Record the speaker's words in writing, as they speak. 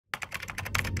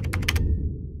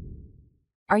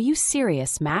Are you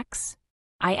serious, Max?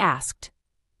 I asked,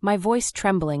 my voice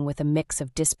trembling with a mix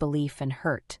of disbelief and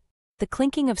hurt. The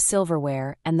clinking of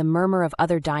silverware and the murmur of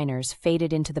other diners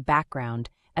faded into the background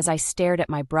as I stared at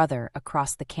my brother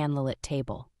across the candlelit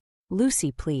table.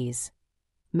 Lucy, please.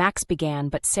 Max began,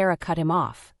 but Sarah cut him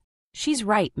off. She's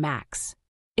right, Max.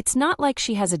 It's not like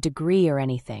she has a degree or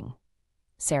anything,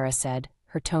 Sarah said,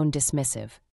 her tone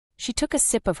dismissive. She took a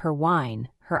sip of her wine,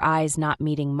 her eyes not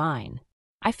meeting mine.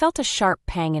 I felt a sharp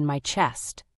pang in my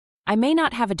chest. I may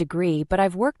not have a degree, but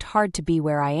I've worked hard to be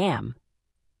where I am,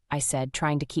 I said,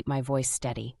 trying to keep my voice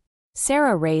steady.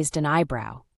 Sarah raised an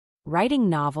eyebrow. Writing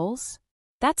novels?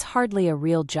 That's hardly a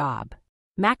real job.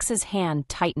 Max's hand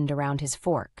tightened around his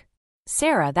fork.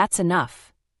 Sarah, that's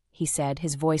enough, he said,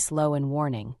 his voice low and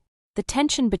warning. The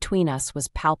tension between us was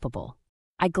palpable.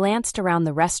 I glanced around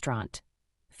the restaurant,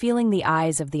 feeling the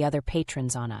eyes of the other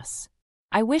patrons on us.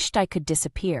 I wished I could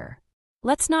disappear.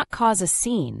 Let's not cause a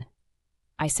scene,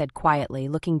 I said quietly,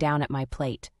 looking down at my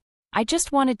plate. I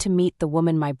just wanted to meet the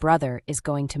woman my brother is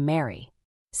going to marry.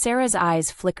 Sarah's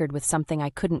eyes flickered with something I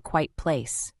couldn't quite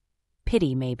place.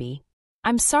 Pity, maybe.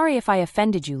 I'm sorry if I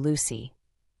offended you, Lucy,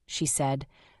 she said,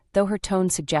 though her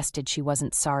tone suggested she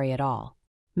wasn't sorry at all.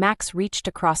 Max reached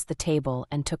across the table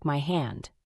and took my hand.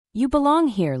 You belong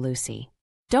here, Lucy.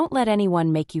 Don't let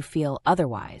anyone make you feel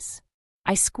otherwise.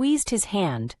 I squeezed his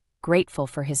hand, grateful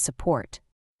for his support.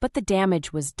 But the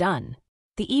damage was done.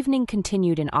 The evening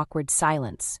continued in awkward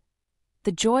silence,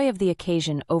 the joy of the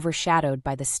occasion overshadowed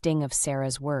by the sting of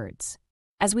Sarah's words.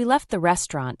 As we left the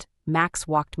restaurant, Max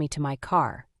walked me to my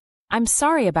car. I'm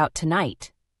sorry about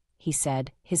tonight, he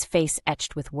said, his face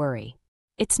etched with worry.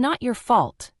 It's not your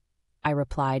fault, I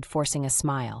replied, forcing a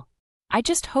smile. I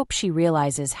just hope she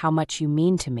realizes how much you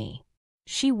mean to me.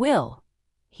 She will,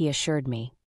 he assured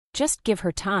me. Just give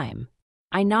her time.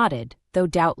 I nodded, though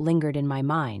doubt lingered in my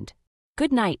mind.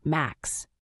 Good night, Max.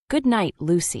 Good night,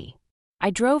 Lucy. I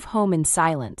drove home in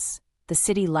silence, the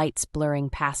city lights blurring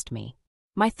past me.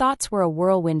 My thoughts were a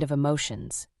whirlwind of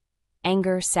emotions.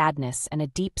 Anger, sadness, and a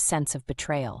deep sense of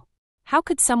betrayal. How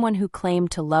could someone who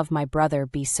claimed to love my brother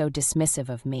be so dismissive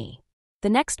of me? The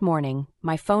next morning,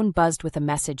 my phone buzzed with a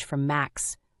message from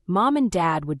Max. Mom and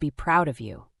Dad would be proud of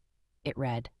you, it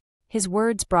read. His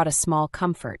words brought a small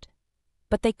comfort,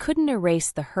 but they couldn't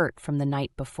erase the hurt from the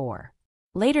night before.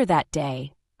 Later that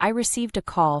day, I received a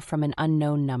call from an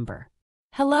unknown number.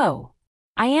 Hello.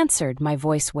 I answered, my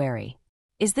voice wary.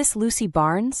 Is this Lucy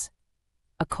Barnes?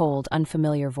 A cold,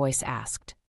 unfamiliar voice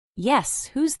asked. Yes,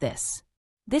 who's this?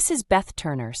 This is Beth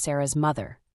Turner, Sarah's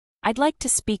mother. I'd like to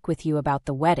speak with you about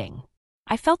the wedding.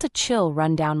 I felt a chill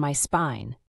run down my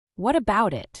spine. What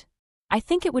about it? I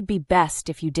think it would be best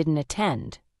if you didn't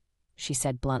attend, she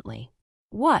said bluntly.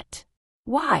 What?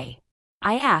 Why?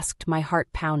 I asked, my heart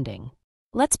pounding.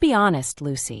 Let's be honest,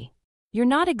 Lucy. You're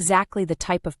not exactly the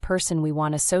type of person we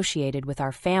want associated with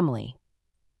our family,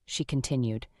 she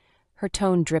continued, her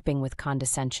tone dripping with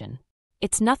condescension.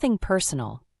 It's nothing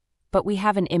personal, but we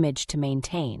have an image to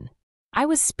maintain. I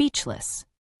was speechless.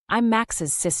 I'm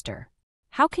Max's sister.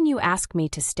 How can you ask me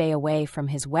to stay away from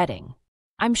his wedding?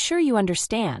 I'm sure you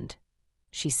understand,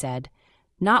 she said,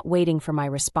 not waiting for my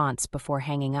response before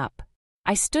hanging up.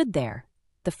 I stood there,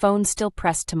 the phone still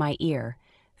pressed to my ear,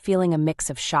 feeling a mix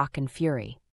of shock and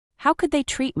fury. How could they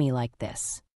treat me like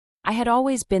this? I had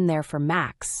always been there for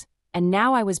Max, and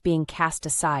now I was being cast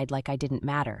aside like I didn't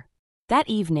matter. That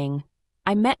evening,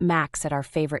 I met Max at our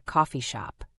favorite coffee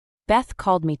shop. Beth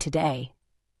called me today,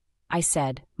 I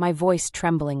said, my voice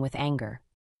trembling with anger.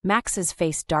 Max's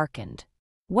face darkened.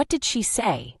 What did she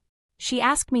say? She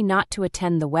asked me not to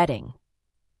attend the wedding,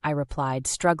 I replied,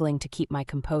 struggling to keep my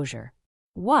composure.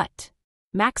 What?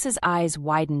 Max's eyes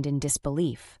widened in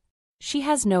disbelief. She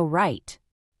has no right.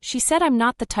 She said I'm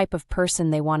not the type of person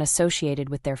they want associated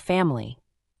with their family.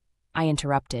 I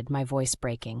interrupted, my voice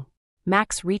breaking.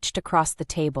 Max reached across the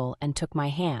table and took my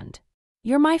hand.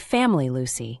 You're my family,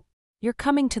 Lucy. You're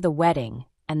coming to the wedding,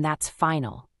 and that's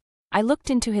final. I looked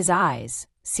into his eyes,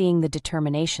 seeing the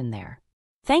determination there.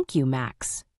 Thank you,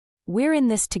 Max. We're in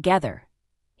this together,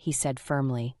 he said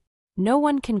firmly. No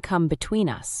one can come between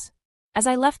us. As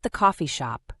I left the coffee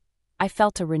shop, I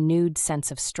felt a renewed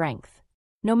sense of strength.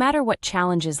 No matter what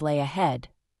challenges lay ahead,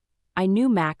 I knew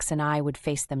Max and I would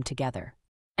face them together.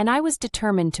 And I was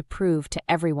determined to prove to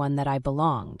everyone that I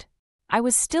belonged. I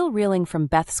was still reeling from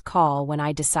Beth's call when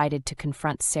I decided to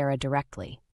confront Sarah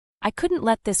directly. I couldn't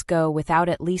let this go without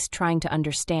at least trying to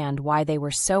understand why they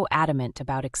were so adamant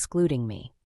about excluding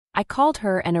me. I called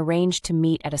her and arranged to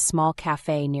meet at a small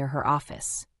cafe near her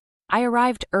office. I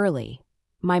arrived early,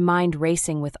 my mind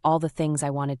racing with all the things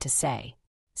I wanted to say.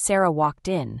 Sarah walked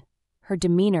in, her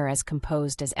demeanor as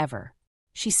composed as ever.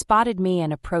 She spotted me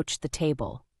and approached the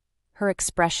table, her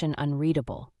expression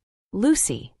unreadable.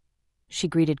 "Lucy," she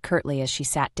greeted curtly as she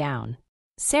sat down.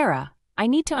 "Sarah, I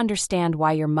need to understand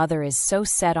why your mother is so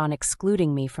set on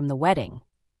excluding me from the wedding,"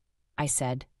 I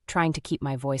said, trying to keep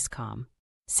my voice calm.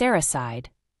 Sarah sighed,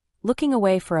 looking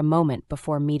away for a moment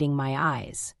before meeting my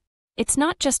eyes. "It's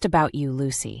not just about you,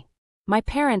 Lucy. My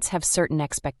parents have certain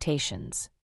expectations.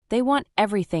 They want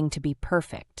everything to be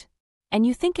perfect. And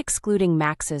you think excluding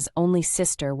Max's only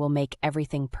sister will make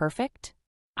everything perfect?"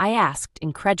 I asked,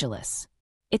 incredulous.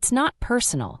 "It's not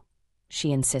personal,"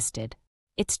 she insisted.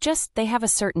 "It's just they have a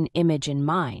certain image in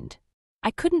mind."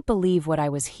 I couldn't believe what I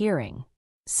was hearing.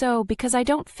 "So, because I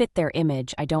don't fit their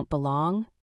image, I don't belong?"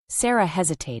 Sarah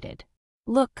hesitated.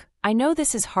 "Look, I know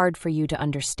this is hard for you to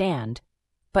understand,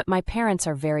 but my parents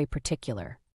are very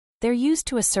particular. They're used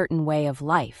to a certain way of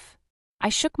life." I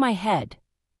shook my head,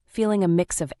 feeling a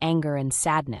mix of anger and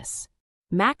sadness.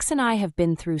 Max and I have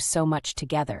been through so much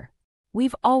together.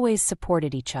 We've always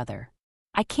supported each other.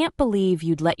 I can't believe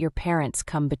you'd let your parents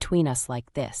come between us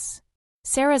like this.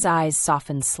 Sarah's eyes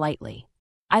softened slightly.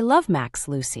 "I love Max,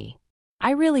 Lucy.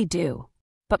 I really do.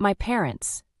 But my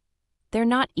parents, they're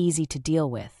not easy to deal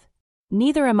with."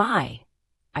 "Neither am I,"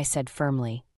 I said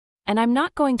firmly. "And I'm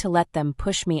not going to let them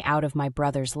push me out of my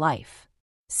brother's life."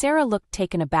 Sarah looked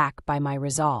taken aback by my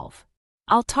resolve.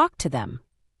 "I'll talk to them,"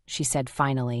 she said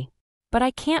finally. "But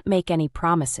I can't make any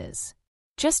promises."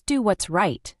 "Just do what's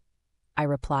right," I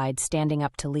replied, standing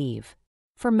up to leave.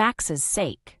 "For Max's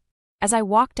sake." As I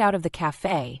walked out of the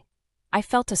cafe, I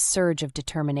felt a surge of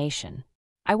determination.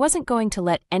 I wasn't going to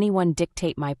let anyone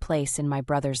dictate my place in my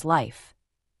brother's life,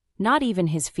 not even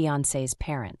his fiancée's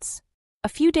parents. A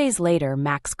few days later,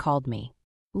 Max called me.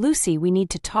 "Lucy, we need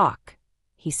to talk,"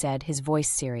 he said, his voice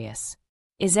serious.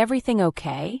 "Is everything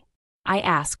okay?" I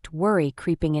asked, worry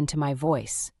creeping into my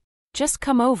voice. "Just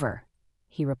come over,"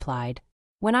 he replied.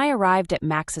 When I arrived at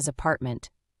Max's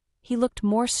apartment, he looked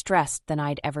more stressed than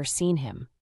I'd ever seen him.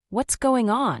 "What's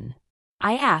going on?"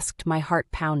 I asked, my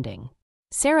heart pounding.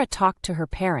 "Sarah talked to her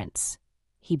parents,"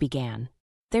 he began.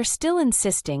 "They're still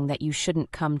insisting that you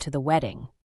shouldn't come to the wedding."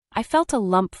 I felt a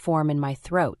lump form in my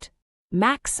throat.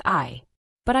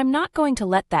 "But I'm not going to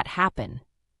let that happen,"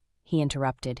 he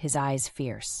interrupted, his eyes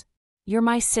fierce. "You're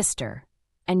my sister,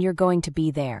 and you're going to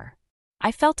be there."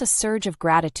 I felt a surge of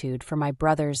gratitude for my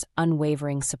brother's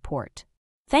unwavering support.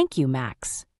 "Thank you,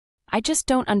 Max. I just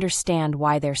don't understand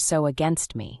why they're so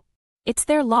against me." "It's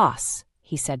their loss,"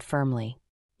 he said firmly.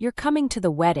 "You're coming to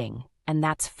the wedding, and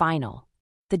that's final."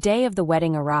 The day of the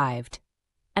wedding arrived,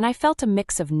 and I felt a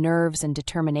mix of nerves and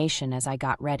determination as I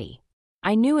got ready.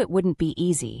 I knew it wouldn't be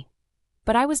easy,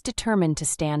 but I was determined to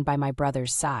stand by my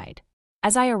brother's side.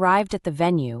 As I arrived at the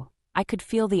venue, I could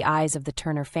feel the eyes of the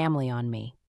Turner family on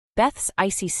me. Beth's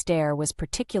icy stare was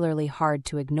particularly hard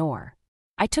to ignore.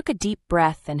 I took a deep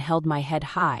breath and held my head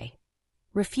high,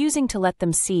 refusing to let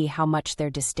them see how much their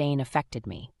disdain affected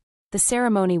me. The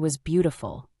ceremony was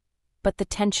beautiful, but the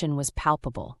tension was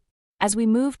palpable. As we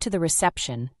moved to the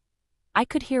reception, I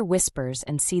could hear whispers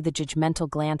and see the judgmental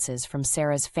glances from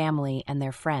Sarah's family and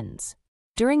their friends.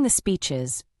 During the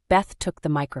speeches, Beth took the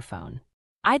microphone.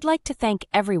 "I'd like to thank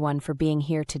everyone for being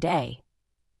here today,"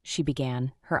 she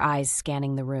began, her eyes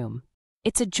scanning the room.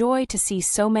 "It's a joy to see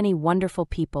so many wonderful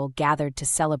people gathered to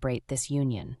celebrate this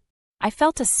union." I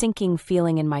felt a sinking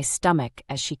feeling in my stomach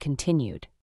as she continued.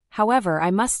 "However, I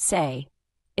must say,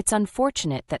 it's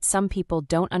unfortunate that some people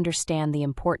don't understand the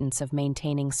importance of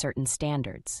maintaining certain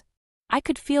standards." I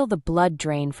could feel the blood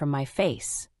drain from my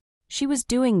face. She was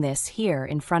doing this here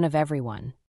in front of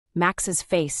everyone. Max's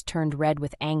face turned red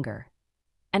with anger,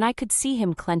 and I could see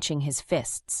him clenching his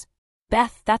fists.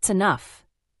 "Beth, that's enough,"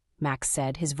 Max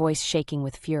said, his voice shaking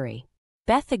with fury.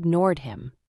 Beth ignored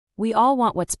him. "We all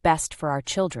want what's best for our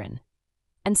children,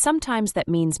 and sometimes that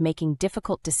means making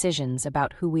difficult decisions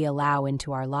about who we allow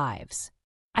into our lives."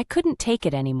 I couldn't take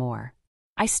it anymore.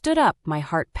 I stood up, my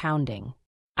heart pounding.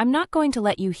 "I'm not going to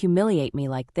let you humiliate me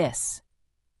like this,"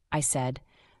 I said,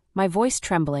 my voice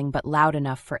trembling but loud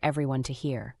enough for everyone to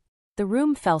hear. The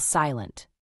room fell silent.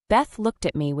 Beth looked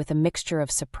at me with a mixture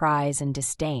of surprise and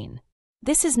disdain.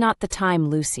 "This is not the time,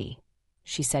 Lucy,"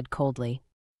 she said coldly.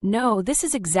 "No, this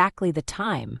is exactly the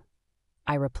time,"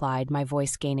 I replied, my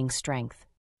voice gaining strength.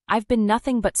 "I've been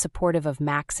nothing but supportive of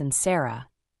Max and Sarah,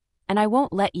 and I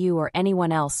won't let you or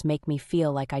anyone else make me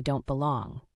feel like I don't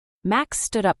belong." Max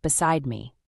stood up beside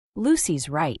me. "Lucy's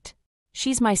right.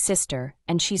 She's my sister,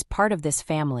 and she's part of this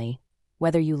family,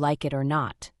 whether you like it or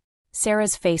not."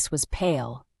 Sarah's face was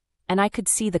pale, and I could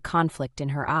see the conflict in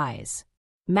her eyes.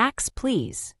 "Max,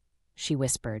 please," she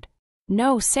whispered.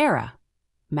 "No, Sarah,"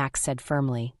 Max said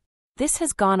firmly. This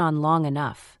has gone on long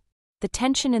enough. The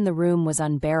tension in the room was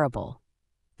unbearable,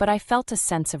 but I felt a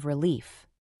sense of relief.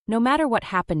 No matter what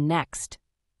happened next,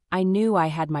 I knew I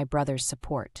had my brother's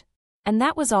support. And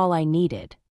that was all I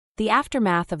needed. The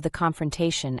aftermath of the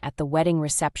confrontation at the wedding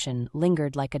reception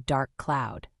lingered like a dark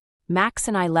cloud. Max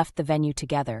and I left the venue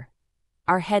together,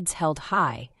 our heads held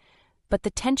high, but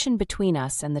the tension between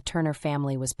us and the Turner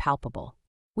family was palpable.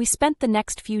 We spent the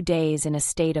next few days in a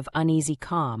state of uneasy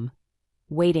calm,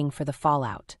 waiting for the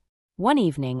fallout. One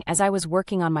evening, as I was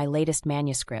working on my latest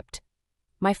manuscript,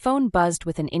 my phone buzzed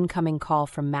with an incoming call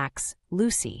from Max.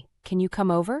 "Lucy, can you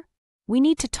come over? We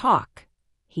need to talk,"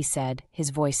 he said, his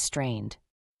voice strained.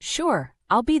 "Sure,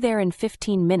 I'll be there in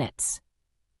 15 minutes,"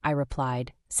 I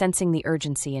replied, sensing the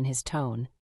urgency in his tone.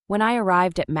 When I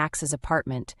arrived at Max's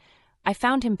apartment, I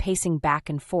found him pacing back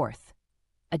and forth,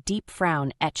 a deep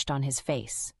frown etched on his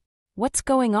face. "What's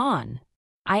going on?"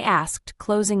 I asked,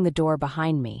 closing the door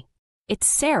behind me. "It's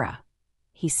Sarah,"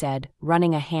 he said,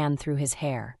 running a hand through his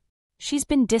hair. "She's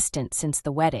been distant since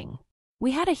the wedding.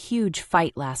 We had a huge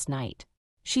fight last night.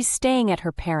 She's staying at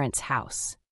her parents'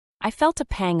 house." I felt a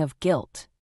pang of guilt.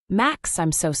 "Max,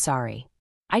 I'm so sorry.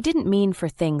 I didn't mean for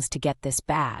things to get this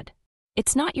bad."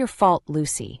 "It's not your fault,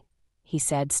 Lucy," he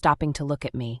said, stopping to look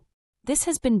at me. "This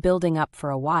has been building up for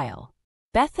a while.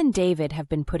 Beth and David have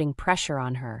been putting pressure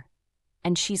on her,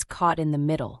 and she's caught in the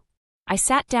middle." I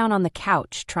sat down on the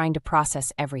couch, trying to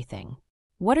process everything.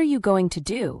 "What are you going to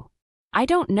do?" "I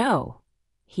don't know,"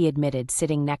 he admitted,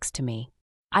 sitting next to me.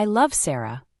 "I love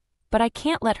Sarah, but I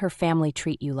can't let her family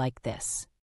treat you like this.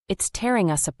 It's tearing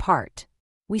us apart."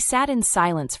 We sat in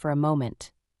silence for a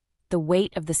moment, the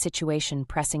weight of the situation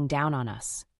pressing down on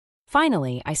us.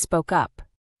 Finally, I spoke up.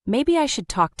 "Maybe I should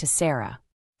talk to Sarah.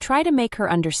 Try to make her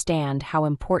understand how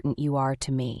important you are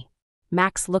to me."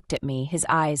 Max looked at me, his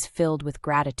eyes filled with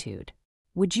gratitude.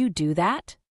 "Would you do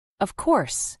that?" "Of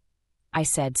course," I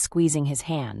said, squeezing his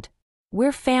hand.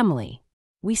 "We're family.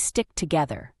 We stick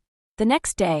together." The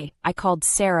next day, I called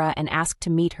Sarah and asked to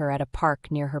meet her at a park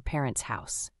near her parents'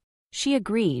 house. She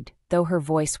agreed, though her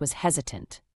voice was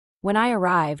hesitant. When I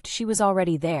arrived, she was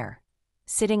already there,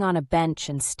 sitting on a bench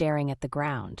and staring at the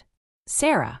ground.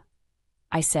 "Sarah,"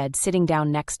 I said, sitting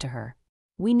down next to her,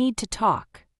 "we need to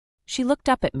talk." She looked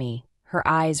up at me, her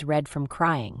eyes red from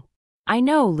crying. "I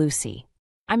know, Lucy.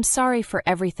 I'm sorry for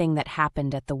everything that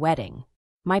happened at the wedding.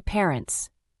 My parents,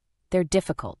 they're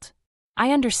difficult."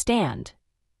 "I understand,"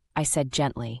 I said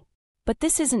gently. "But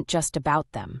this isn't just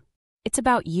about them. It's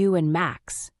about you and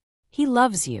Max. He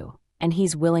loves you, and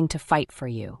he's willing to fight for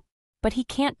you. But he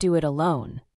can't do it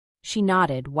alone." She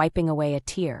nodded, wiping away a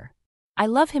tear. "I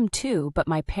love him too, but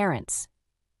my parents,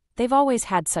 they've always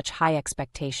had such high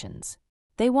expectations.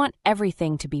 They want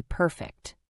everything to be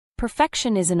perfect."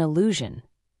 "Perfection is an illusion,"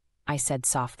 I said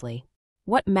softly.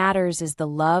 "What matters is the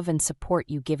love and support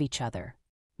you give each other.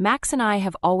 Max and I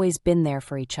have always been there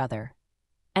for each other,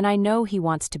 and I know he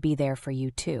wants to be there for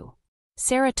you too."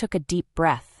 Sarah took a deep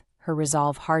breath, her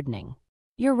resolve hardening.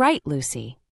 "You're right,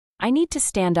 Lucy. I need to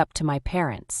stand up to my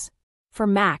parents, for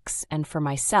Max and for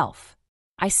myself."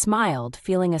 I smiled,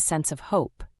 feeling a sense of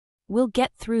hope. "We'll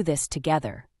get through this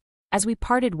together." As we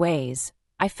parted ways,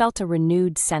 I felt a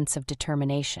renewed sense of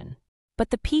determination. But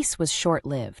the peace was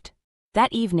short-lived.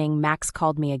 That evening, Max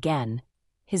called me again,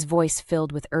 his voice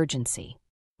filled with urgency.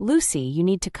 "Lucy, you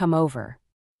need to come over.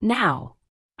 Now."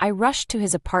 I rushed to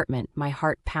his apartment, my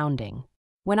heart pounding.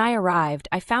 When I arrived,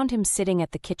 I found him sitting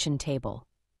at the kitchen table,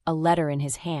 a letter in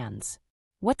his hands.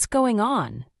 "What's going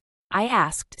on?" I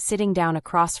asked, sitting down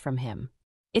across from him.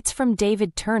 "It's from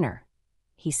David Turner,"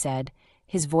 he said,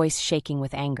 his voice shaking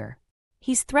with anger.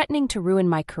 "He's threatening to ruin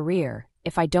my career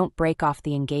if I don't break off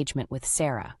the engagement with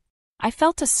Sarah." I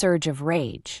felt a surge of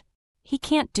rage. "He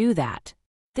can't do that.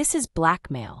 This is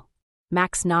blackmail."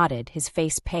 Max nodded, his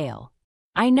face pale.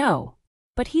 "I know,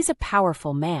 but he's a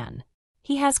powerful man.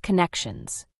 He has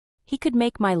connections. He could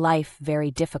make my life very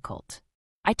difficult."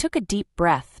 I took a deep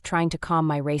breath, trying to calm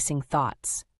my racing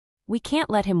thoughts. "We can't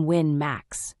let him win,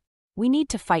 Max. We need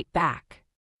to fight back."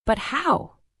 "But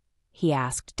how?" he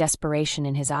asked, desperation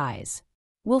in his eyes.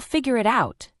 "We'll figure it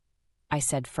out," I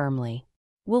said firmly.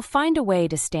 "We'll find a way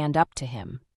to stand up to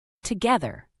him.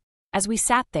 Together." As we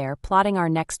sat there, plotting our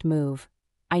next move,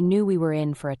 I knew we were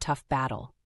in for a tough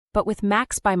battle. But with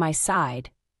Max by my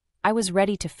side, I was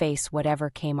ready to face whatever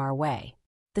came our way.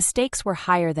 The stakes were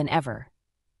higher than ever,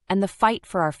 and the fight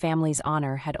for our family's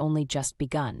honor had only just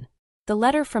begun. The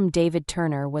letter from David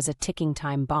Turner was a ticking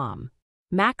time bomb.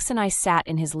 Max and I sat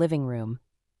in his living room,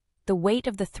 the weight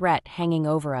of the threat hanging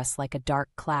over us like a dark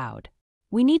cloud.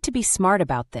 "We need to be smart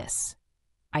about this,"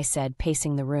 I said,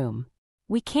 pacing the room.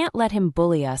 We can't let him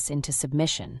bully us into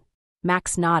submission.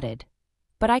 Max nodded,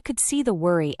 but I could see the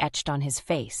worry etched on his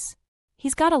face.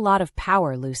 He's got a lot of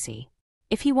power, Lucy.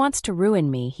 If he wants to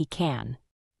ruin me, he can.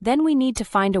 Then we need to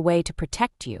find a way to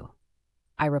protect you,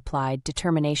 I replied,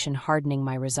 determination hardening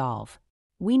my resolve.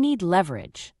 We need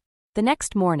leverage. The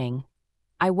next morning,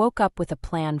 I woke up with a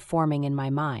plan forming in my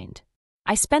mind.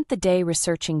 I spent the day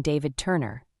researching David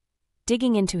Turner,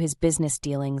 digging into his business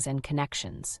dealings and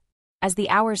connections. As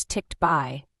the hours ticked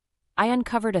by, I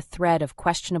uncovered a thread of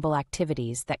questionable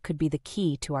activities that could be the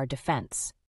key to our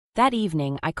defense. That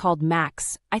evening, I called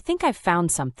Max. I think I've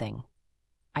found something,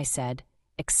 I said,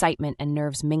 excitement and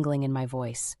nerves mingling in my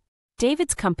voice.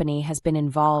 David's company has been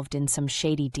involved in some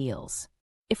shady deals.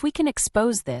 If we can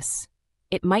expose this,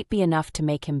 it might be enough to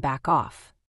make him back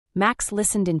off. Max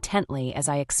listened intently as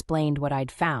I explained what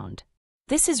I'd found.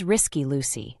 This is risky,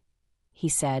 Lucy, he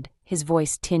said, his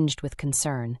voice tinged with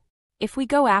concern. If we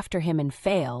go after him and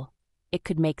fail, it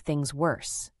could make things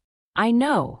worse. I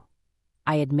know,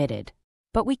 I admitted,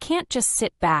 but we can't just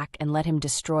sit back and let him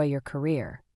destroy your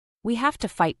career. We have to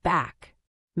fight back.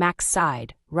 Max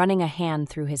sighed, running a hand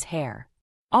through his hair.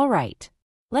 All right,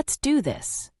 let's do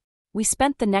this. We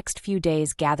spent the next few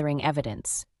days gathering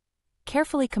evidence,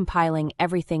 carefully compiling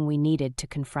everything we needed to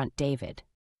confront David.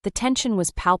 The tension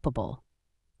was palpable,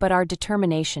 but our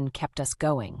determination kept us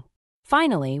going.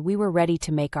 Finally, we were ready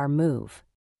to make our move.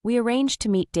 We arranged to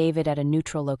meet David at a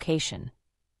neutral location,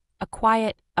 a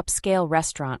quiet, upscale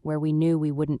restaurant where we knew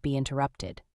we wouldn't be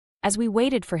interrupted. As we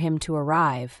waited for him to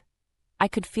arrive, I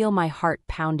could feel my heart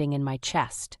pounding in my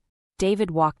chest.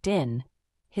 David walked in,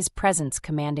 his presence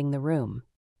commanding the room.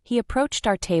 He approached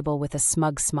our table with a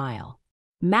smug smile.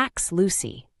 Max,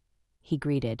 Lucy, he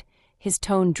greeted, his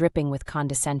tone dripping with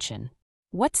condescension.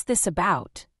 What's this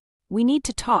about? We need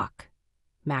to talk,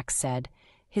 Max said,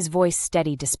 his voice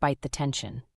steady despite the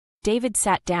tension. David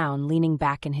sat down, leaning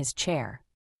back in his chair.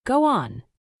 Go on.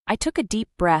 I took a deep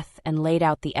breath and laid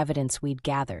out the evidence we'd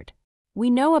gathered. We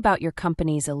know about your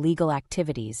company's illegal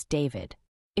activities, David.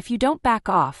 If you don't back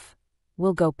off,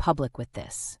 we'll go public with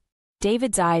this.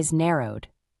 David's eyes narrowed,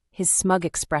 his smug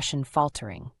expression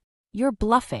faltering. You're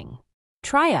bluffing.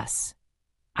 Try us,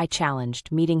 I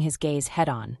challenged, meeting his gaze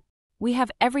head-on. We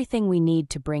have everything we need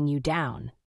to bring you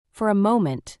down. For a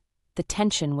moment, the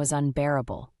tension was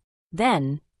unbearable.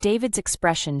 Then, David's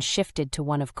expression shifted to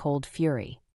one of cold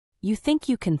fury. You think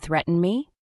you can threaten me?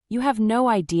 You have no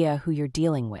idea who you're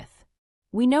dealing with.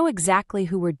 We know exactly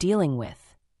who we're dealing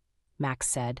with, Max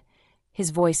said, his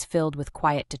voice filled with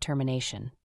quiet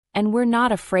determination. And we're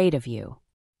not afraid of you.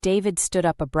 David stood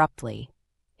up abruptly,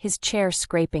 his chair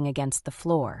scraping against the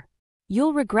floor.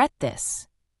 You'll regret this,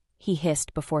 he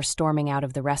hissed before storming out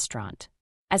of the restaurant.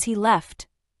 As he left,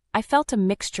 I felt a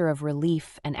mixture of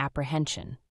relief and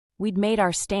apprehension. We'd made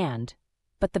our stand,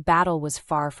 but the battle was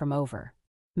far from over.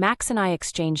 Max and I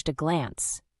exchanged a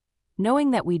glance,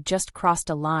 knowing that we'd just crossed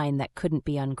a line that couldn't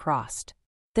be uncrossed.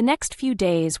 The next few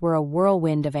days were a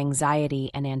whirlwind of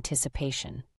anxiety and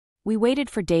anticipation. We waited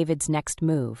for David's next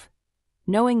move,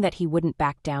 knowing that he wouldn't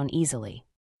back down easily.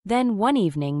 Then one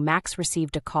evening, Max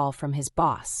received a call from his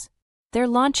boss. They're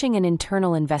launching an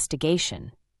internal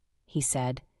investigation, he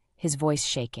said, his voice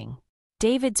shaking.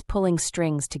 David's pulling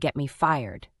strings to get me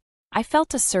fired. I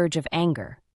felt a surge of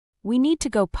anger. We need to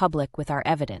go public with our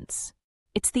evidence.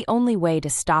 It's the only way to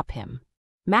stop him.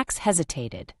 Max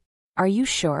hesitated. Are you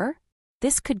sure?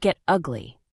 This could get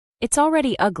ugly. It's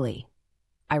already ugly,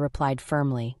 I replied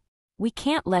firmly. We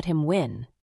can't let him win.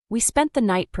 We spent the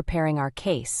night preparing our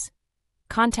case,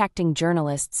 contacting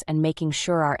journalists and making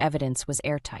sure our evidence was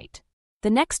airtight. The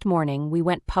next morning, we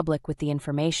went public with the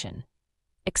information,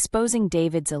 exposing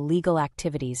David's illegal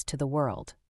activities to the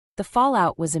world. The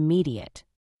fallout was immediate.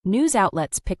 News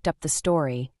outlets picked up the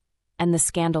story, and the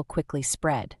scandal quickly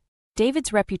spread.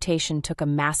 David's reputation took a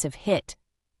massive hit,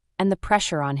 and the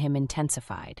pressure on him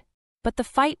intensified. But the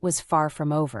fight was far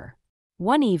from over.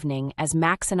 One evening, as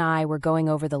Max and I were going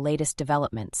over the latest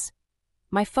developments,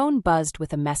 my phone buzzed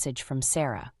with a message from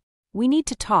Sarah. We need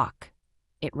to talk,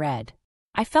 it read.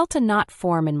 I felt a knot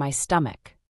form in my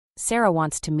stomach. Sarah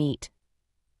wants to meet.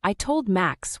 I told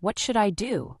Max, what should I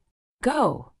do?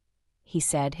 Go, he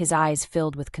said, his eyes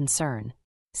filled with concern.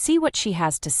 See what she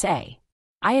has to say.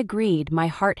 I agreed, my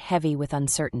heart heavy with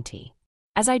uncertainty.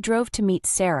 As I drove to meet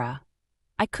Sarah,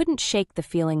 I couldn't shake the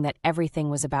feeling that everything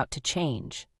was about to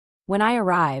change. When I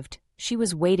arrived, she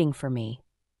was waiting for me,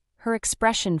 her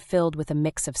expression filled with a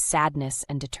mix of sadness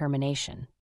and determination.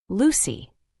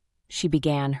 Lucy, she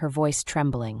began, her voice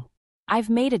trembling. I've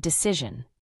made a decision.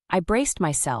 I braced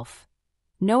myself,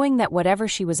 knowing that whatever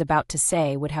she was about to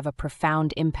say would have a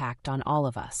profound impact on all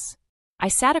of us. I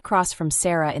sat across from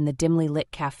Sarah in the dimly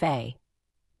lit cafe,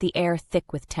 the air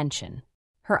thick with tension.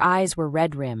 Her eyes were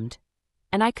red-rimmed,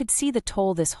 and I could see the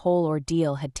toll this whole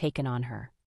ordeal had taken on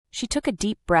her. She took a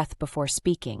deep breath before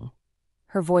speaking,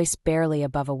 her voice barely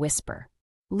above a whisper.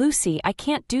 "Lucy, I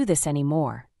can't do this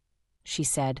anymore," she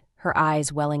said, her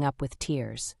eyes welling up with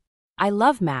tears. "I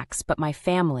love Max, but my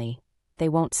family, they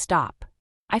won't stop."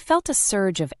 I felt a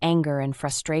surge of anger and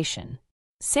frustration.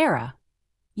 "Sarah,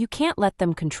 you can't let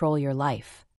them control your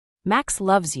life. Max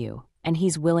loves you, and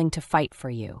he's willing to fight for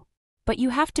you. But you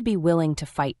have to be willing to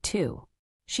fight too."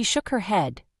 She shook her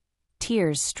head,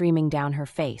 tears streaming down her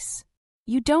face.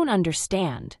 "You don't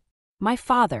understand. My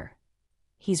father,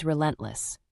 he's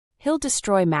relentless. He'll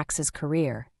destroy Max's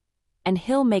career, and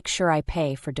he'll make sure I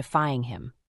pay for defying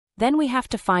him. Then we have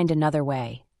to find another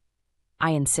way,"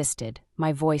 I insisted,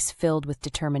 my voice filled with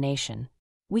determination.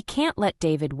 "We can't let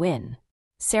David win."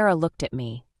 Sarah looked at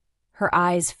me, her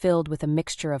eyes filled with a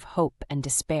mixture of hope and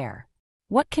despair.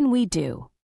 "What can we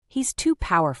do? He's too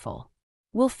powerful."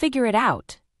 "We'll figure it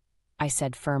out," I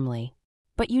said firmly.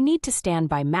 "But you need to stand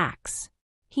by Max.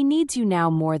 He needs you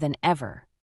now more than ever."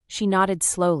 She nodded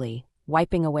slowly,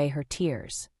 wiping away her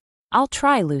tears. "I'll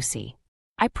try, Lucy.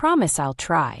 I promise I'll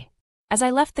try." As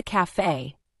I left the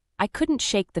cafe, I couldn't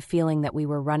shake the feeling that we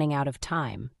were running out of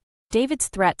time. David's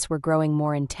threats were growing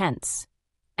more intense,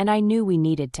 and I knew we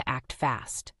needed to act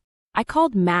fast. I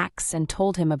called Max and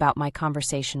told him about my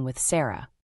conversation with Sarah.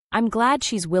 "I'm glad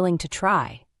she's willing to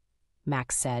try,"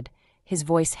 Max said, his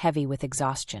voice heavy with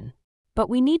exhaustion. "But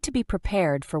we need to be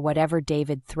prepared for whatever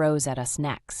David throws at us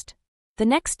next." The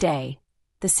next day,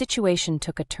 the situation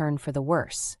took a turn for the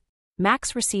worse.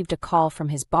 Max received a call from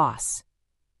his boss,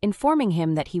 informing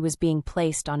him that he was being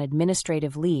placed on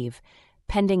administrative leave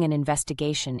pending an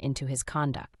investigation into his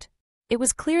conduct. It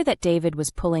was clear that David was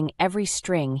pulling every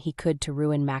string he could to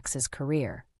ruin Max's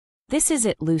career. "This is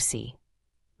it, Lucy,"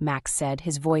 Max said,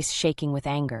 his voice shaking with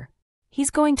anger. "He's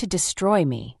going to destroy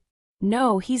me."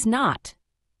 "No, he's not,"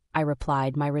 I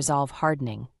replied, my resolve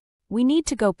hardening. "We need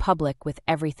to go public with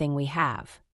everything we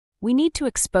have. We need to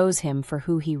expose him for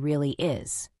who he really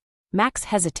is." Max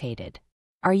hesitated.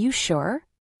 "Are you sure?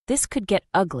 This could get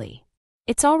ugly."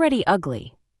 "It's already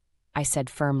ugly," I said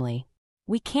firmly.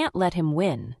 "We can't let him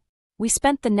win." We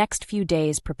spent the next few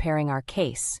days preparing our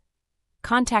case,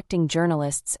 contacting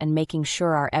journalists and making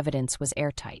sure our evidence was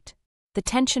airtight. The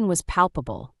tension was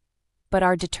palpable, but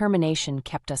our determination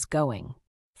kept us going.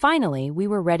 Finally, we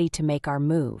were ready to make our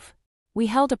move. We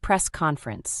held a press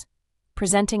conference,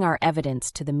 presenting our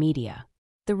evidence to the media.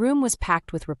 The room was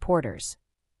packed with reporters,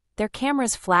 their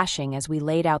cameras flashing as we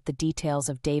laid out the details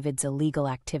of David's illegal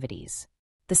activities.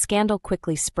 The scandal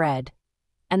quickly spread,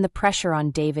 and the pressure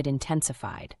on David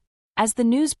intensified. As the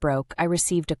news broke, I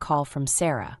received a call from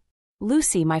Sarah.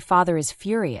 "Lucy, my father is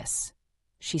furious,"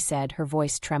 she said, her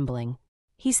voice trembling.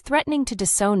 "He's threatening to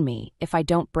disown me if I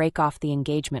don't break off the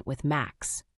engagement with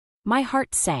Max." My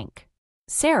heart sank.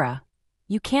 "Sarah,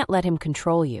 you can't let him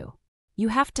control you. You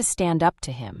have to stand up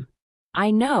to him."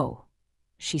 "I know,"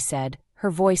 she said,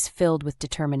 her voice filled with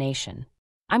determination.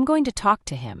 "I'm going to talk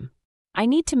to him. I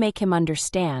need to make him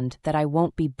understand that I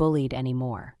won't be bullied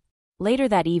anymore." Later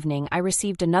that evening, I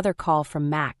received another call from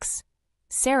Max.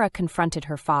 "Sarah confronted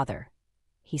her father,"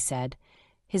 he said,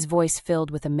 his voice filled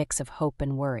with a mix of hope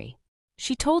and worry.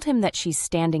 "She told him that she's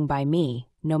standing by me,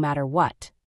 no matter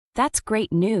what." "That's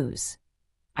great news,"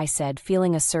 I said,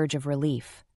 feeling a surge of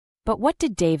relief. "But what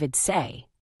did David say?"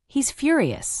 "He's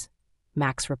furious,"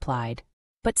 Max replied.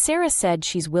 "But Sarah said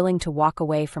she's willing to walk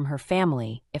away from her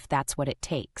family if that's what it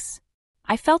takes."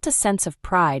 I felt a sense of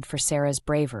pride for Sarah's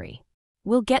bravery.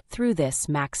 "We'll get through this,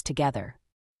 Max, together."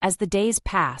 As the days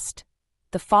passed,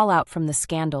 the fallout from the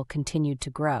scandal continued to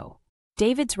grow.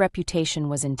 David's reputation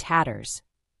was in tatters,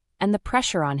 and the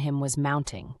pressure on him was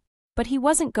mounting. But he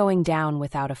wasn't going down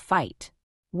without a fight.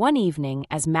 One evening,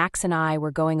 as Max and I were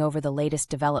going over the latest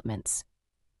developments,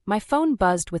 my phone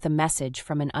buzzed with a message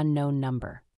from an unknown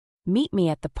number. "Meet me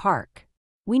at the park.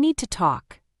 We need to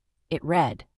talk," it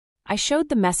read. I showed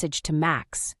the message to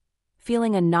Max,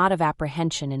 feeling a knot of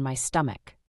apprehension in my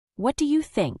stomach. "What do you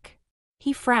think?"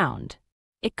 He frowned.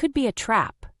 "It could be a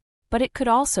trap, but it could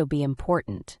also be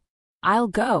important." "I'll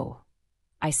go,"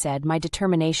 I said, my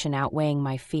determination outweighing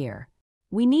my fear.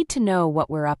 "We need to know what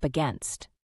we're up against."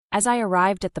 As I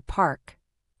arrived at the park,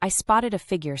 I spotted a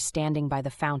figure standing by the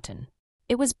fountain.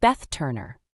 It was Beth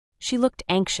Turner. She looked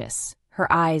anxious,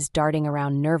 her eyes darting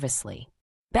around nervously.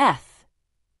 "Beth,"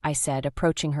 I said,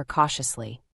 approaching her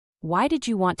cautiously, "why did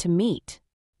you want to meet?"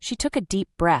 She took a deep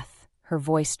breath, her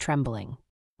voice trembling.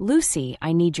 "Lucy,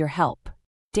 I need your help.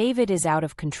 David is out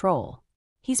of control.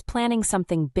 He's planning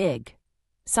something big,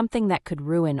 something that could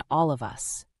ruin all of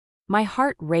us. My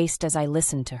heart raced as I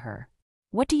listened to her.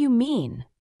 What do you mean?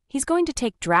 He's going to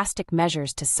take drastic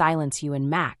measures to silence you and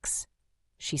Max,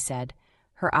 she said,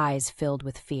 her eyes filled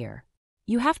with fear.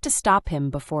 You have to stop him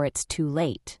before it's too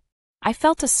late. I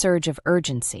felt a surge of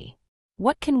urgency.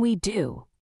 What can we do?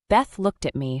 Beth looked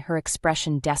at me, her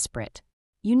expression desperate.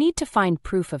 You need to find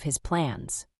proof of his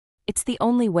plans. It's the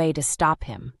only way to stop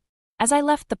him. As I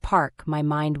left the park, my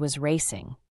mind was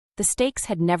racing. The stakes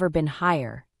had never been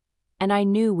higher, and I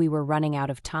knew we were running out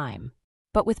of time.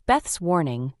 But with Beth's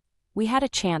warning, we had a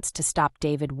chance to stop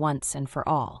David once and for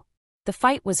all. The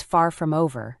fight was far from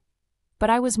over, but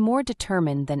I was more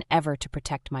determined than ever to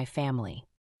protect my family.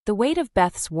 The weight of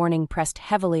Beth's warning pressed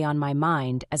heavily on my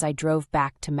mind as I drove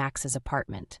back to Max's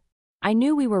apartment. I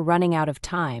knew we were running out of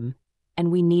time,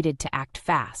 and we needed to act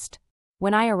fast.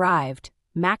 When I arrived,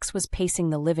 Max was pacing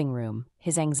the living room,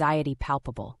 his anxiety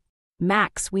palpable.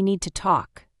 "Max, we need to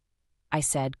talk," I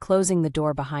said, closing the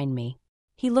door behind me.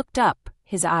 He looked up,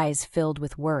 his eyes filled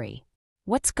with worry.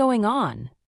 "What's going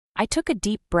on?" I took a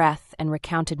deep breath and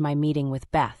recounted my meeting with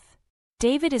Beth.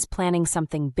 David is planning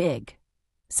something big,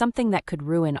 something that could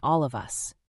ruin all of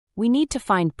us. We need to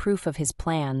find proof of his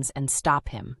plans and stop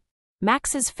him.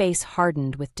 Max's face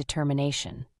hardened with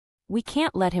determination. We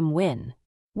can't let him win.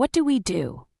 What do?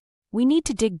 We need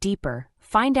to dig deeper,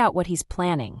 find out what he's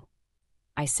planning,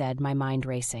 I said, my mind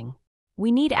racing.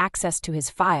 We need access to his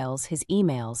files, his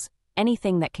emails,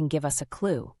 anything that can give us a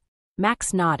clue.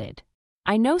 Max nodded.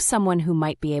 I know someone who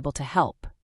might be able to help.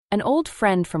 An old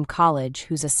friend from college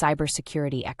who's a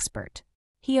cybersecurity expert.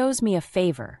 He owes me a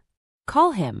favor.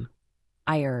 Call him,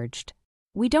 I urged.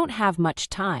 We don't have much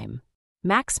time.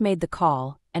 Max made the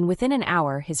call, and within an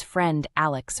hour his friend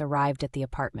Alex arrived at the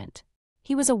apartment.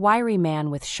 He was a wiry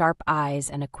man with sharp eyes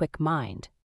and a quick mind.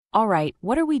 All right,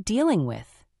 what are we dealing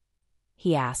with?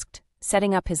 He asked,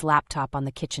 setting up his laptop on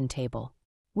the kitchen table.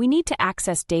 We need to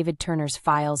access David Turner's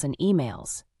files and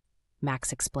emails,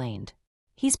 Max explained.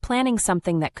 He's planning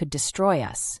something that could destroy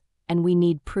us, and we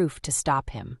need proof to stop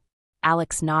him.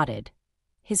 Alex nodded,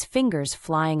 his fingers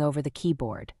flying over the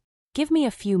keyboard. Give me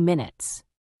a few minutes.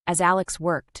 As Alex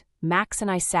worked, Max and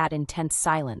I sat in tense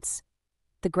silence,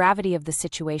 the gravity of the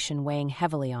situation weighing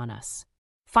heavily on us.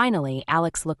 Finally,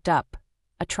 Alex looked up,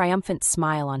 a triumphant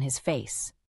smile on his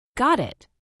face. Got it.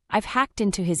 I've hacked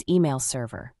into his email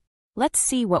server. Let's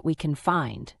see what we can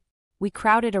find. We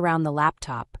crowded around the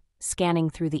laptop, scanning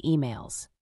through the emails.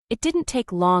 It didn't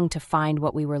take long to find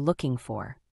what we were looking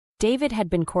for. David had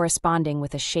been corresponding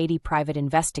with a shady private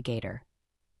investigator,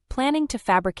 planning to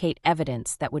fabricate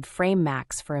evidence that would frame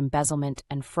Max for embezzlement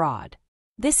and fraud.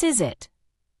 This is it,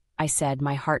 I said,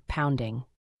 my heart pounding.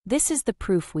 This is the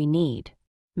proof we need.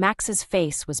 Max's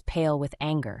face was pale with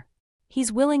anger.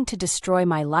 He's willing to destroy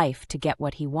my life to get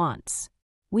what he wants.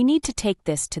 We need to take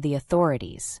this to the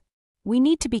authorities. We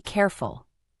need to be careful,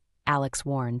 Alex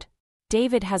warned.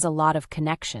 David has a lot of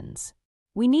connections.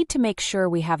 We need to make sure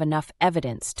we have enough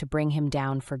evidence to bring him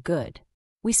down for good.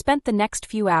 We spent the next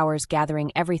few hours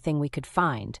gathering everything we could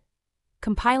find,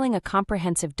 compiling a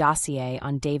comprehensive dossier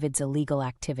on David's illegal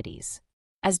activities.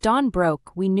 As dawn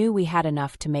broke, we knew we had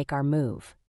enough to make our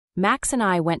move. Max and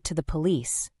I went to the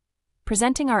police,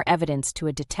 presenting our evidence to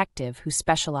a detective who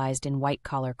specialized in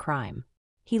white-collar crime.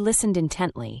 He listened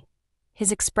intently,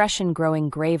 his expression growing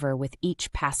graver with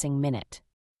each passing minute.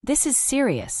 This is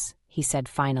serious, he said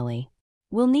finally.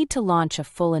 We'll need to launch a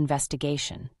full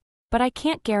investigation. But I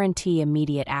can't guarantee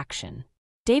immediate action.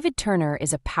 David Turner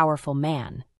is a powerful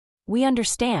man. We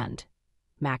understand,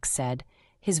 Max said,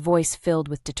 his voice filled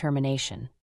with determination.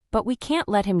 But we can't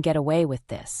let him get away with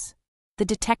this. The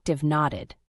detective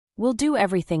nodded. We'll do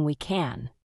everything we can,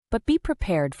 but be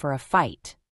prepared for a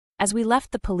fight. As we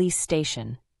left the police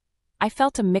station, I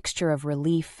felt a mixture of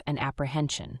relief and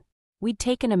apprehension. We'd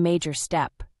taken a major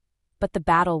step, but the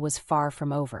battle was far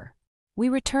from over. We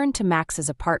returned to Max's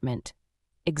apartment,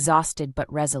 exhausted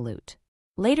but resolute.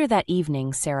 Later that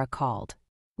evening, Sarah called.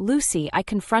 Lucy, I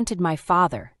confronted my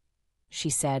father, she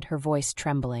said, her voice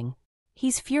trembling.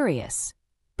 He's furious,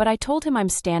 but I told him I'm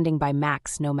standing by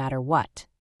Max no matter what.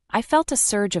 I felt a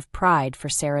surge of pride for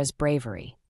Sarah's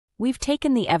bravery. We've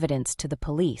taken the evidence to the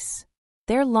police.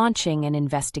 They're launching an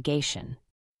investigation.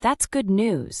 That's good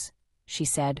news, she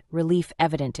said, relief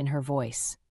evident in her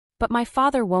voice. But my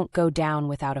father won't go down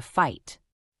without a fight.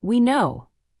 We know,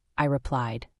 I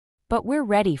replied, but we're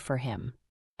ready for him.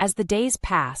 As the days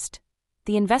passed,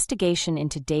 the investigation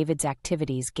into David's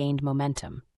activities gained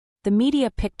momentum. The media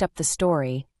picked up the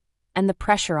story, and the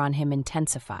pressure on him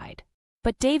intensified.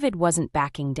 But David wasn't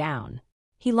backing down.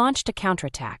 He launched a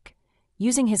counterattack,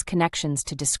 using his connections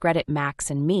to discredit Max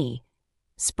and me,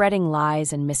 spreading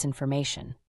lies and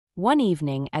misinformation. One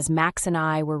evening, as Max and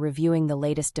I were reviewing the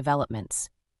latest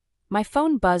developments, my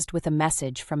phone buzzed with a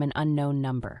message from an unknown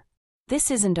number.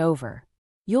 "This isn't over.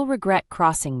 You'll regret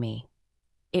crossing me."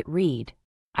 It read.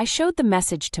 I showed the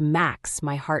message to Max,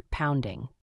 my heart pounding.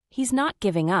 "He's not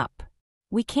giving up."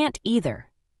 "We can't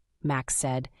either," Max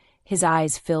said, his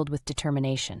eyes filled with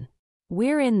determination.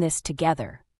 "We're in this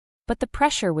together." But the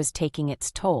pressure was taking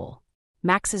its toll.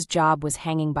 Max's job was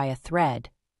hanging by a thread,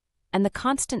 and the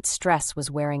constant stress was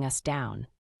wearing us down.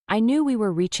 I knew we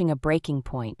were reaching a breaking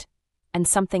point, and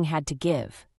something had to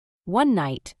give. One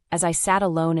night, as I sat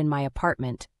alone in my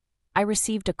apartment, I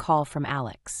received a call from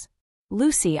Alex.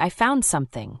 "Lucy, I found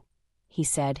something," he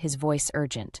said, his voice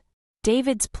urgent.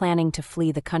 "David's planning to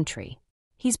flee the country.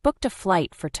 He's booked a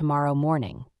flight for tomorrow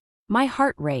morning." My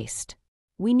heart raced.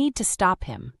 "We need to stop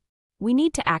him. We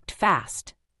need to act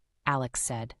fast," Alex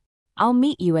said. "I'll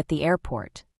meet you at the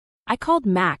airport." I called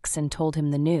Max and told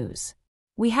him the news.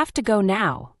 "We have to go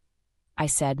now," I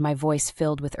said, my voice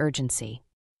filled with urgency.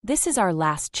 "This is our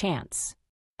last chance."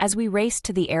 As we raced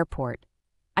to the airport,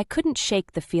 I couldn't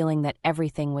shake the feeling that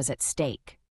everything was at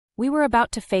stake. We were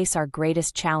about to face our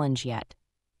greatest challenge yet,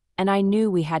 and I knew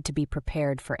we had to be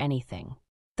prepared for anything.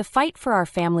 The fight for our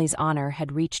family's honor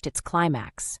had reached its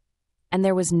climax, and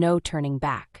there was no turning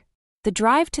back. The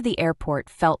drive to the airport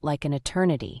felt like an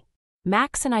eternity.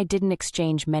 Max and I didn't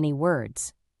exchange many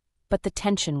words, but the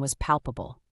tension was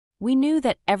palpable. We knew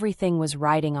that everything was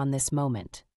riding on this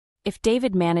moment. If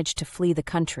David managed to flee the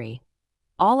country,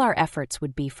 all our efforts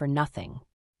would be for nothing.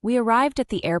 We arrived at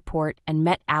the airport and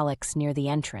met Alex near the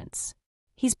entrance.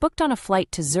 "He's booked on a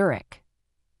flight to Zurich,"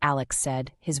 Alex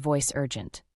said, his voice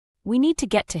urgent. "We need to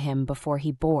get to him before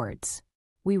he boards."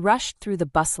 We rushed through the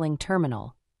bustling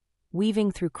terminal,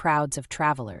 weaving through crowds of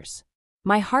travelers.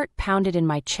 My heart pounded in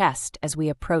my chest as we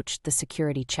approached the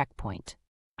security checkpoint.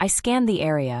 I scanned the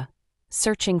area,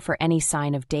 searching for any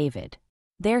sign of David.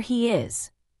 "There he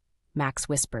is," Max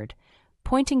whispered,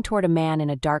 pointing toward a man in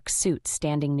a dark suit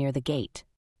standing near the gate.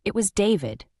 It was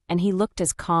David, and he looked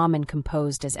as calm and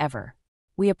composed as ever.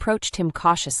 We approached him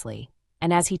cautiously,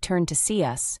 and as he turned to see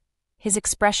us, his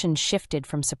expression shifted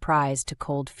from surprise to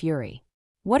cold fury.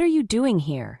 "What are you doing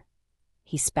here?"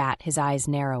 he spat, his eyes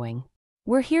narrowing.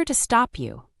 "We're here to stop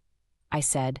you," I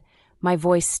said, my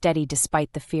voice steady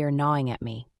despite the fear gnawing at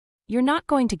me. "You're not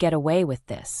going to get away with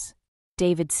this."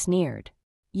 David sneered.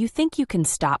 "You think you can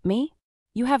stop me?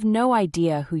 You have no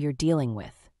idea who you're dealing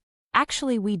with."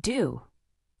 "Actually, we do,"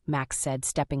 Max said,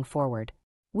 stepping forward.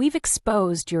 "We've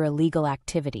exposed your illegal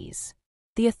activities.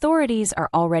 The authorities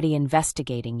are already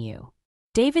investigating you."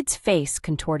 David's face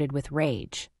contorted with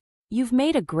rage. "You've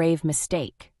made a grave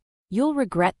mistake. You'll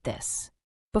regret this."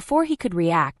 Before he could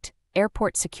react,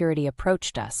 airport security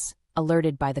approached us,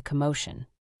 alerted by the commotion.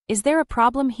 "Is there a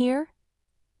problem here?"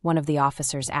 one of the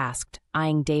officers asked,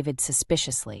 eyeing David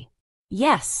suspiciously.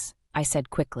 "Yes," I said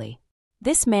quickly.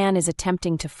 "This man is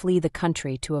attempting to flee the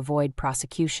country to avoid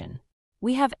prosecution.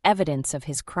 We have evidence of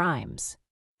his crimes."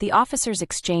 The officers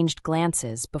exchanged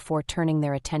glances before turning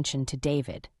their attention to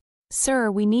David. "Sir,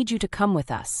 we need you to come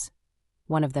with us,"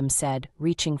 one of them said,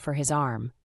 reaching for his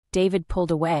arm. David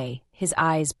pulled away, his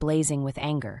eyes blazing with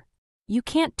anger. "You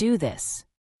can't do this.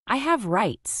 I have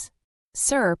rights."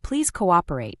 "Sir, please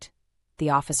cooperate," the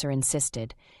officer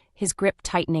insisted, his grip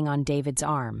tightening on David's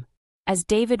arm. As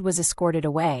David was escorted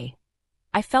away,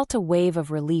 I felt a wave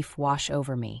of relief wash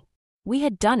over me. We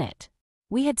had done it.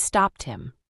 We had stopped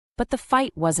him. But the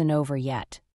fight wasn't over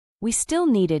yet. We still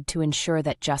needed to ensure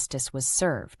that justice was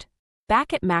served.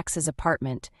 Back at Max's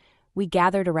apartment, we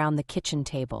gathered around the kitchen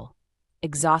table,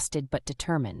 exhausted but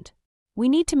determined. "We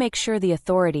need to make sure the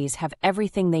authorities have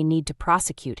everything they need to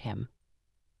prosecute him,"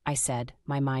 I said,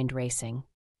 my mind racing.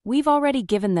 "We've already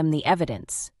given them the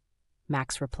evidence,"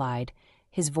 Max replied,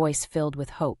 his voice filled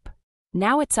with hope.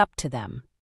 "Now it's up to them."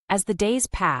 As the days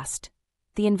passed,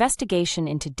 the investigation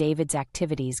into David's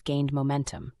activities gained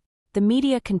momentum. The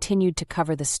media continued to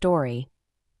cover the story,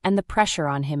 and the pressure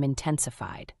on him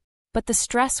intensified. But the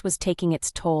stress was taking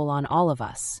its toll on all of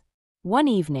us. One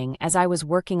evening, as I was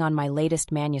working on my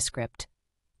latest manuscript,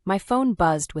 my phone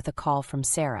buzzed with a call from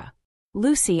Sarah.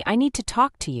 "Lucy, I need to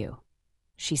talk to you,"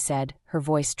 she said, her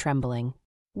voice trembling.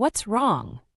 "What's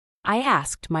wrong?" I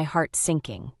asked, my heart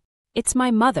sinking. "It's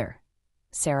my mother,"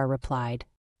 Sarah replied.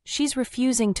 "She's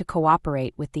refusing to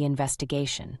cooperate with the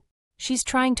investigation. She's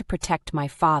trying to protect my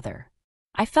father."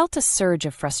 I felt a surge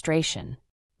of frustration.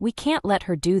 "We can't let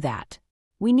her do that.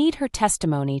 We need her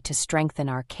testimony to strengthen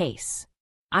our case."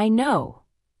 "I know,"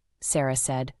 Sarah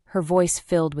said, her voice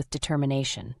filled with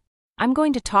determination. "I'm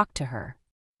going to talk to her.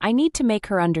 I need to make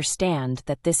her understand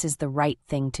that this is the right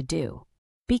thing to do."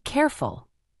 Be careful,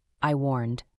 I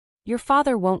warned. Your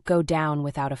father won't go down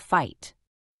without a fight.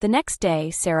 The next day,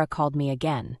 Sarah called me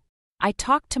again. I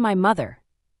talked to my mother,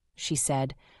 she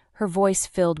said, her voice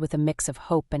filled with a mix of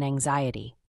hope and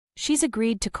anxiety. She's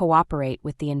agreed to cooperate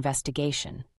with the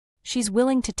investigation. She's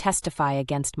willing to testify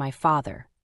against my father.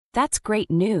 That's great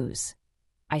news,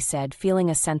 I said, feeling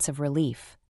a sense of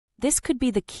relief. This could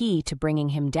be the key to bringing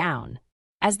him down.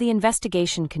 As the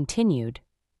investigation continued,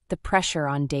 the pressure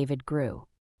on David grew.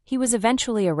 He was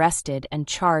eventually arrested and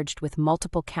charged with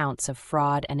multiple counts of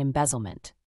fraud and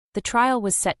embezzlement. The trial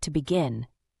was set to begin,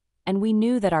 and we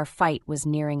knew that our fight was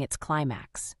nearing its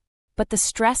climax. But the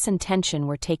stress and tension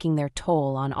were taking their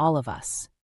toll on all of us.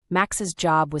 Max's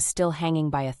job was still hanging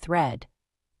by a thread,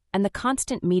 and the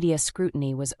constant media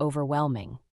scrutiny was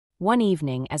overwhelming. One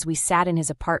evening, as we sat in his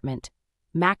apartment,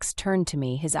 Max turned to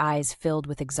me, his eyes filled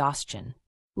with exhaustion.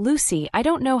 "Lucy, I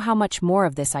don't know how much more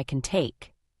of this I can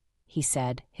take," he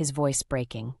said, his voice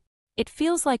breaking. "It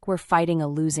feels like we're fighting a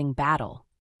losing battle."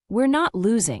 "We're not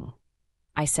losing,"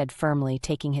 I said firmly,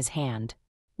 taking his hand.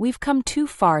 "We've come too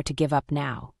far to give up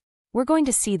now. We're going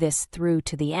to see this through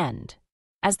to the end."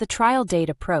 As the trial date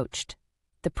approached,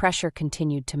 the pressure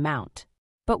continued to mount.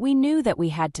 But we knew that we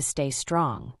had to stay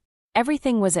strong.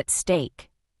 Everything was at stake,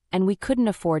 and we couldn't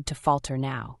afford to falter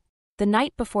now. The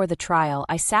night before the trial,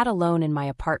 I sat alone in my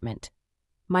apartment,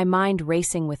 my mind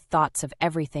racing with thoughts of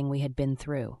everything we had been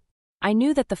through. I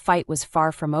knew that the fight was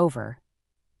far from over,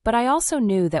 but I also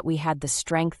knew that we had the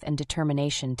strength and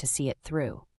determination to see it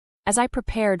through. As I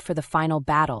prepared for the final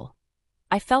battle,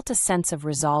 I felt a sense of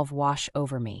resolve wash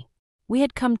over me. We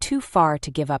had come too far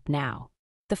to give up now.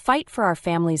 The fight for our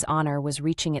family's honor was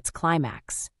reaching its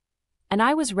climax, and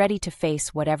I was ready to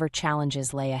face whatever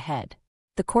challenges lay ahead.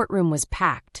 The courtroom was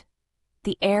packed,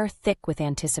 the air thick with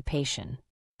anticipation.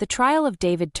 The trial of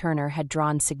David Turner had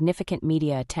drawn significant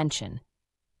media attention,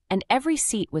 and every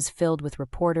seat was filled with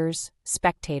reporters,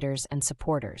 spectators, and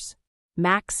supporters.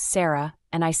 Max, Sarah,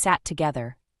 and I sat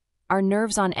together, our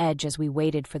nerves on edge as we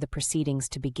waited for the proceedings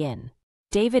to begin.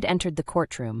 David entered the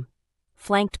courtroom,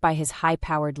 flanked by his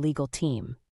high-powered legal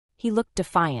team. He looked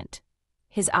defiant,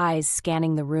 his eyes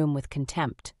scanning the room with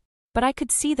contempt. But I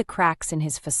could see the cracks in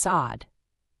his facade.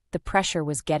 The pressure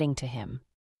was getting to him.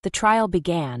 The trial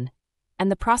began,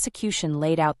 and the prosecution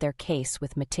laid out their case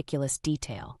with meticulous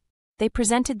detail. They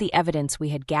presented the evidence we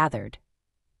had gathered,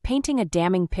 painting a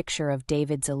damning picture of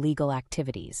David's illegal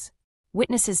activities.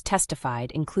 Witnesses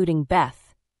testified, including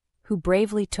Beth, who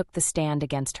bravely took the stand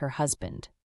against her husband.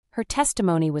 Her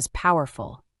testimony was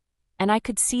powerful, and I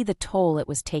could see the toll it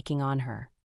was taking on her.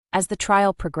 As the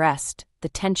trial progressed, the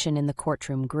tension in the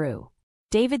courtroom grew.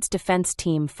 David's defense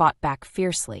team fought back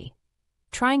fiercely,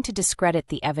 trying to discredit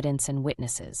the evidence and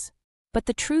witnesses. But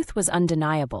the truth was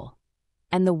undeniable,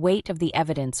 and the weight of the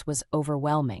evidence was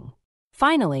overwhelming.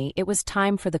 Finally, it was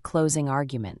time for the closing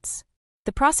arguments.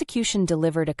 The prosecution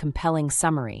delivered a compelling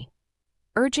summary,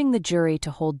 urging the jury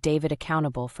to hold David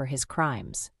accountable for his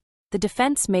crimes. The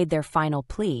defense made their final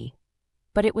plea,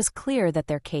 but it was clear that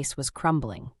their case was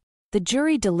crumbling. The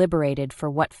jury deliberated for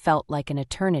what felt like an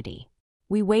eternity.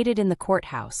 We waited in the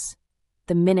courthouse,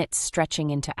 the minutes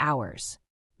stretching into hours.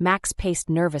 Max paced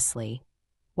nervously,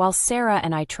 while Sarah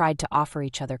and I tried to offer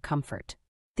each other comfort.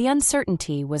 The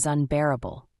uncertainty was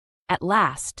unbearable. At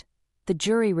last, the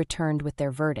jury returned with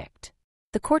their verdict.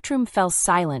 The courtroom fell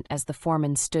silent as the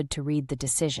foreman stood to read the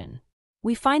decision.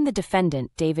 "We find the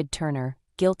defendant, David Turner,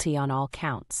 guilty on all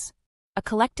counts." A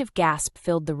collective gasp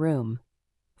filled the room,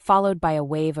 followed by a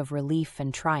wave of relief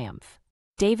and triumph.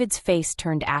 David's face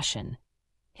turned ashen,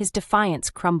 his defiance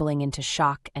crumbling into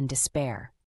shock and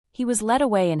despair. He was led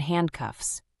away in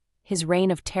handcuffs, his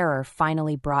reign of terror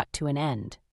finally brought to an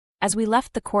end. As we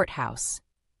left the courthouse,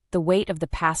 the weight of the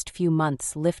past few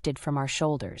months lifted from our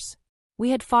shoulders. We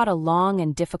had fought a long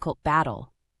and difficult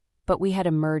battle, but we had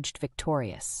emerged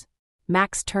victorious.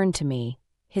 Max turned to me,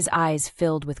 his eyes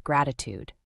filled with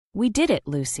gratitude. "We did it,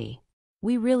 Lucy.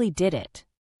 We really did it."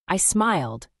 I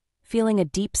smiled, feeling a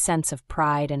deep sense of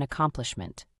pride and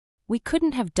accomplishment. We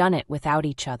couldn't have done it without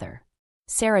each other.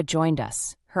 Sarah joined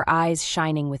us, her eyes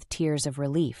shining with tears of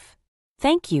relief.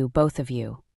 "Thank you, both of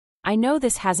you. I know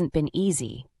this hasn't been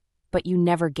easy, but you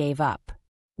never gave up.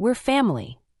 We're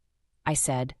family," I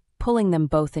said, pulling them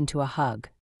both into a hug.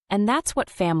 And that's what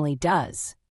family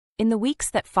does. In the weeks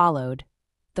that followed,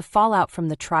 the fallout from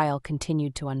the trial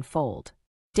continued to unfold.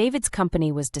 David's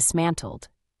company was dismantled,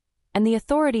 and the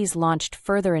authorities launched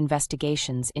further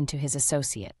investigations into his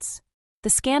associates.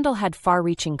 The scandal had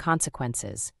far-reaching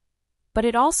consequences, but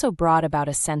it also brought about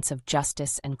a sense of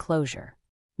justice and closure.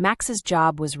 Max's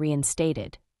job was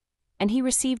reinstated, and he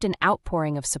received an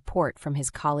outpouring of support from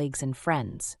his colleagues and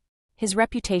friends. His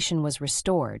reputation was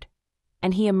restored,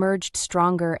 and he emerged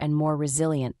stronger and more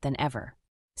resilient than ever.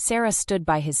 Sarah stood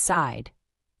by his side,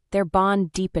 their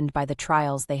bond deepened by the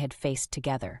trials they had faced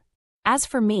together. As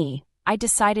for me, I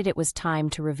decided it was time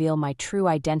to reveal my true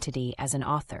identity as an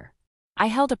author. I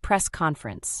held a press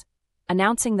conference,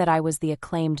 announcing that I was the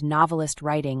acclaimed novelist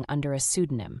writing under a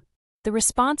pseudonym. The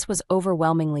response was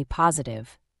overwhelmingly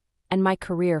positive, and my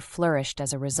career flourished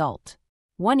as a result.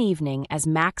 One evening, as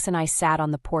Max and I sat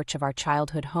on the porch of our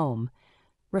childhood home,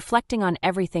 reflecting on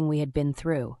everything we had been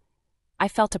through, I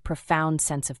felt a profound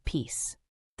sense of peace.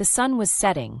 The sun was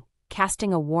setting,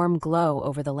 casting a warm glow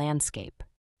over the landscape.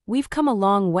 "We've come a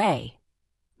long way,"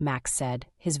 Max said,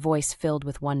 his voice filled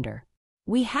with wonder.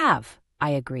 "We have,"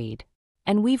 I agreed,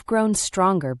 "and we've grown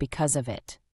stronger because of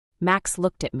it." Max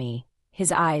looked at me,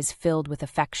 his eyes filled with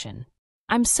affection.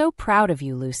 "I'm so proud of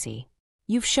you, Lucy.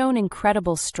 You've shown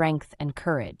incredible strength and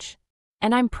courage."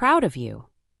 "And I'm proud of you,"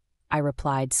 I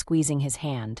replied, squeezing his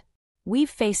hand. "We've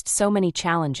faced so many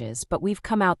challenges, but we've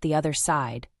come out the other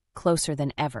side, closer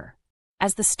than ever."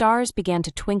 As the stars began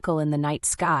to twinkle in the night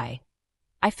sky,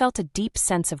 I felt a deep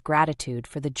sense of gratitude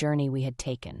for the journey we had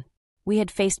taken. We had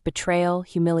faced betrayal,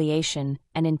 humiliation,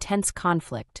 and intense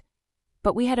conflict,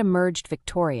 but we had emerged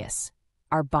victorious,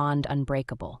 our bond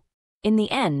unbreakable. In the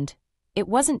end, it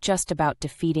wasn't just about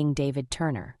defeating David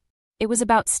Turner. It was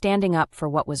about standing up for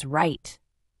what was right,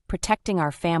 protecting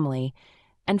our family,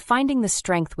 and finding the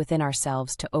strength within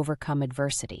ourselves to overcome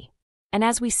adversity. And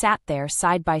as we sat there,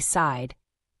 side by side,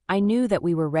 I knew that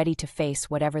we were ready to face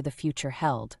whatever the future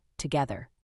held, together.